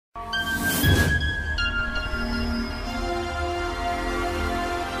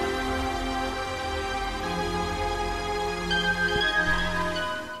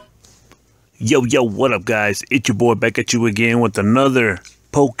Yo, what up guys? It's your boy back at you again with another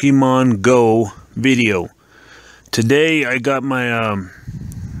Pokemon Go video. Today I got my,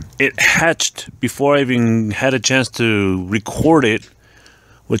 it hatched before I even had a chance to record it,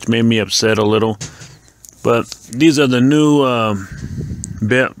 which made me upset a little. But these are the new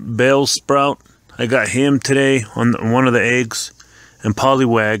Bell Sprout. I got him today on one of the eggs, and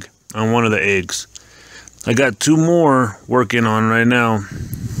Poliwag on one of the eggs. I got two more working on right now.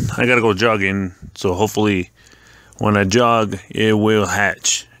 I gotta go jogging, so hopefully when I jog it will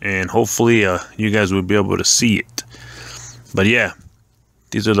hatch, and hopefully you guys will be able to see it. But yeah,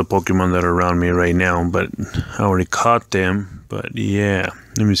 these are the Pokemon that are around me right now, but I already caught them. But yeah,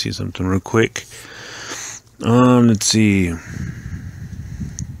 let me see something real quick. Let's see.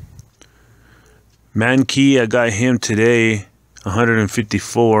 Mankey, I got him today,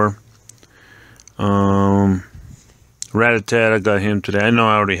 154. Rattata, I got him today. I know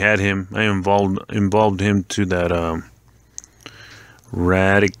I already had him. I involved him to that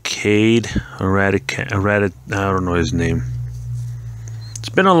Eradicate. I don't know his name. It's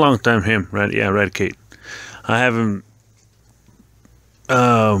been a long time. Eradicate. I haven't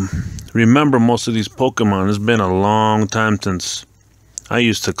remember most of these Pokemon. It's been a long time since I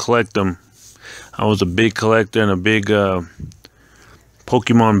used to collect them. I was a big collector and a big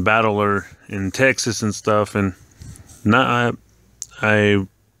Pokemon battler in Texas and stuff, and now I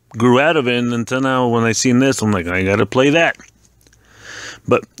grew out of it, and until now when I seen this, I'm like, I gotta play that.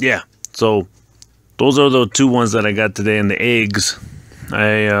 But yeah, so those are the two ones that I got today in the eggs.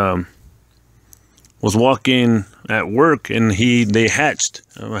 I was walking at work and they hatched.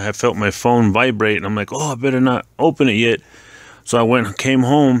 I felt my phone vibrate, and I'm like, oh, I better not open it yet. So I came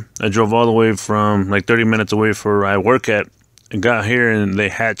home. I drove all the way from like 30 minutes away from where I work at, and got here, and they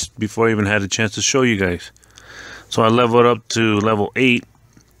hatched before I even had a chance to show you guys. So I leveled up to level 8.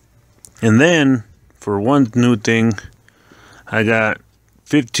 And then, for one new thing, I got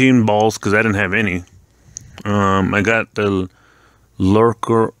 15 balls, because I didn't have any. I got the Lurk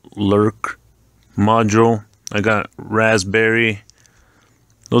module. I got Raspberry.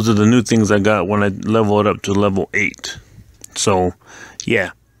 Those are the new things I got when I leveled up to level 8. So,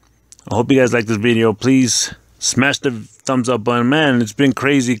 yeah. I hope you guys like this video. Please smash the thumbs up button. Man, it's been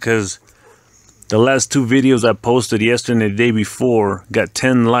crazy because the last two videos I posted yesterday and the day before got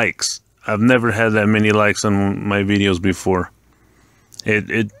 10 likes. I've never had that many likes on my videos before. I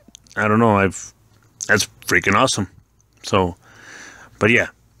don't know, that's freaking awesome. So, but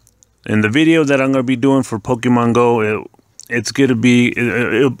yeah. In the video that I'm going to be doing for Pokemon Go, it's going to be,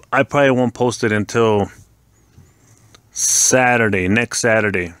 I probably won't post it until Saturday, next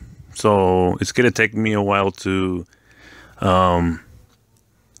Saturday. So it's going to take me a while to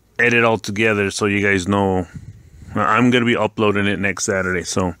edit all together, so you guys know I'm going to be uploading it next Saturday.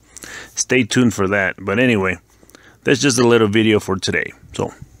 So stay tuned for that. But anyway, that's just a little video for today.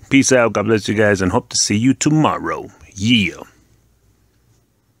 So peace out. God bless you guys, and hope to see you tomorrow. Yeah.